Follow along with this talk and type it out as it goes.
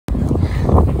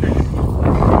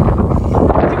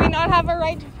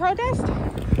right to protest?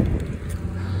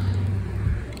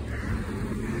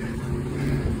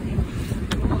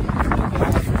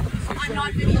 I'm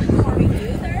not video recording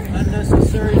you there.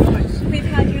 Unnecessary noise. We've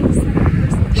had you in the center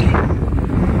person.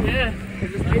 Yeah,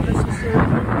 it just made necessary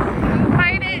noise.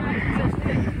 Fight it.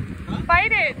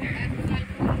 Fight it.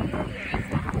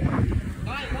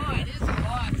 By law, it is a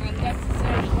law. It's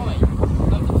unnecessary noise.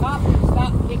 But the cops can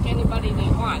stop and pick anybody they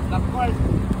want. Of course,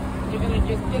 you're going to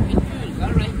just pick and choose.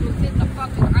 All right, you'll hit the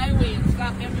fucking highway and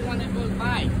stop everyone that goes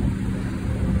by.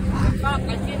 The cop,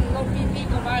 I seen a low BP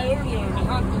go by earlier and he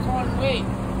honked his horn way.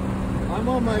 I'm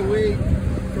on my way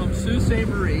from Sault Ste.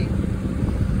 Marie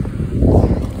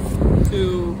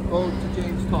to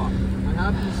James Talk. I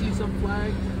happen to see some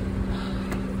flags.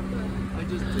 I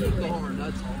just took the horn,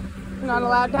 that's all. You're not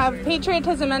allowed to have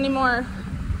patriotism anymore.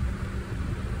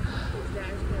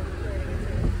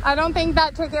 I don't think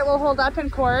that ticket will hold up in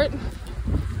court.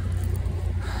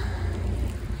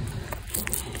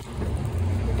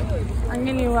 I'm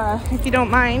gonna, if you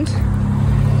don't mind,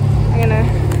 I'm gonna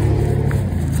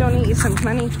donate you some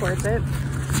money towards it.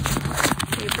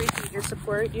 We appreciate your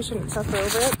support. You shouldn't suffer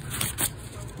over it.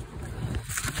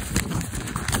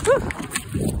 Whew.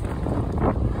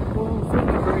 Well, thank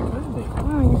you very kindly.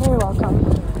 Oh, you're very welcome.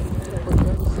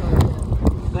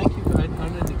 Thank you, I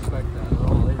didn't expect that at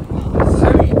all.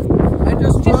 I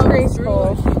just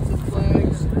Disgraceful.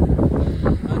 flags,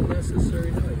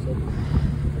 unnecessary noise.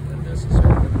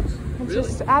 Unnecessary noise. It's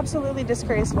just absolutely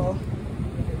disgraceful.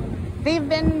 They've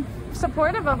been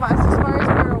supportive of us as far as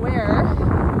we're aware.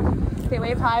 They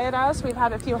wave hi at us. We've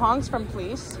had a few honks from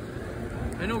police.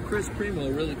 I know Chris Primo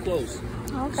really close.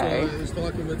 Okay. So I was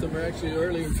talking with him actually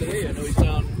earlier today. I know he's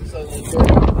down in Southern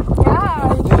Yeah.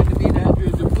 I was going to meet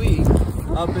Andrew Dupuis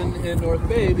up in North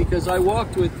Bay because I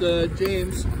walked with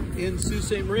James in Sault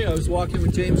Ste. Marie. I was walking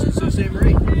with James in Sault Ste.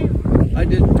 Marie. I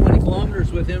did 20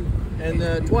 kilometers with him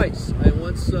and twice. I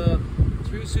once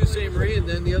through Sault Ste. Marie and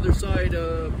then the other side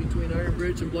between Iron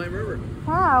Bridge and Blind River.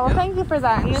 Wow, well, thank you for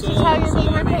that. And this is how you're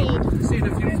being repaid. Seen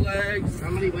a few flags.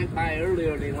 Somebody went by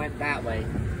earlier, they went that way.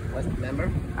 Remember?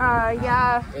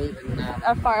 Yeah,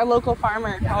 a local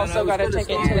farmer also got a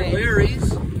ticket today.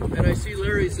 Larry's, and I see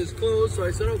Larry's is closed, so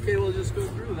I said, okay, we'll just go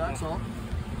through, that's all.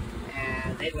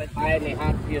 And they went by and they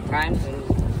honked a few times, and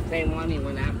the same one, he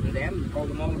went after them and pulled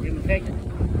them over and gave them a ticket.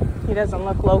 He doesn't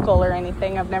look local or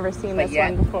anything. I've never seen this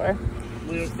one before.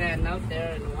 We were standing out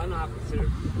there, and one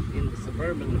officer in the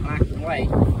Suburban, black and white,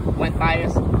 went by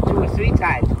us 2 or 3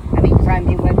 times. And each time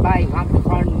he went by, he honked his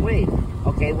horn and waved.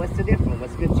 Okay, what's the difference?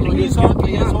 What's good? So he's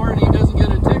honking his horn, he doesn't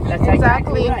get a ticket. That's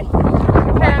exactly right.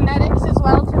 Paramedics as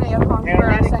well today have honked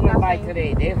for us Paramedics and went by nothing.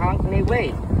 today. They honked and they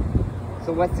waved.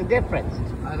 So what's the difference?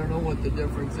 I don't know what the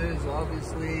difference is,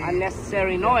 obviously.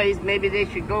 Unnecessary noise. Maybe they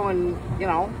should go and, you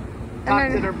know,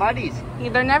 talk to their buddies.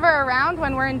 They're never around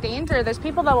when we're in danger. There's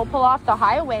people that will pull off the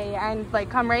highway and like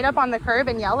come right up on the curb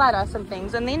and yell at us and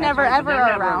things, and they never That's right, ever they're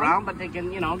are never around. But they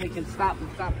can, you know, they can stop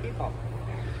people.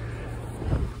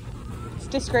 It's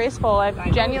disgraceful.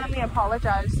 I genuinely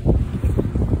apologize.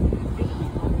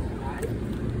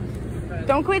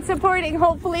 Don't quit supporting.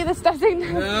 Hopefully this doesn't.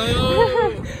 No.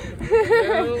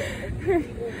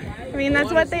 I mean,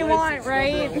 that's what they want,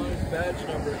 right? Badge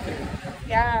number.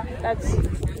 Yeah, that's a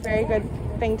very good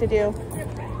thing to do.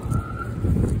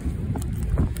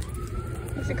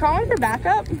 Is he calling for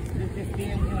backup?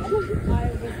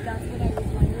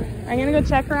 I'm gonna go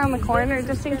check around the corner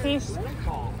just in case.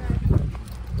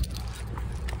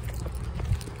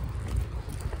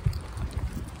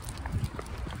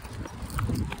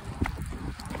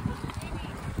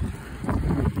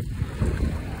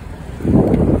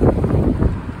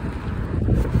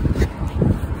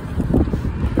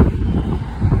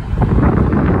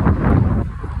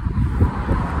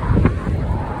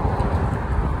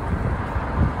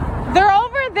 They're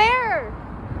over there!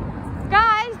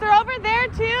 Guys, they're over there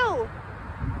too!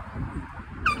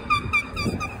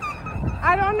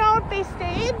 I don't know if they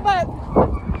stayed, but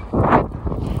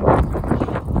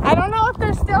I don't know if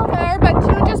they're still there, but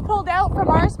 2 just pulled out from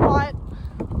our spot.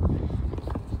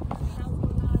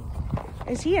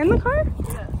 Is he in the car?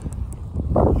 Yeah.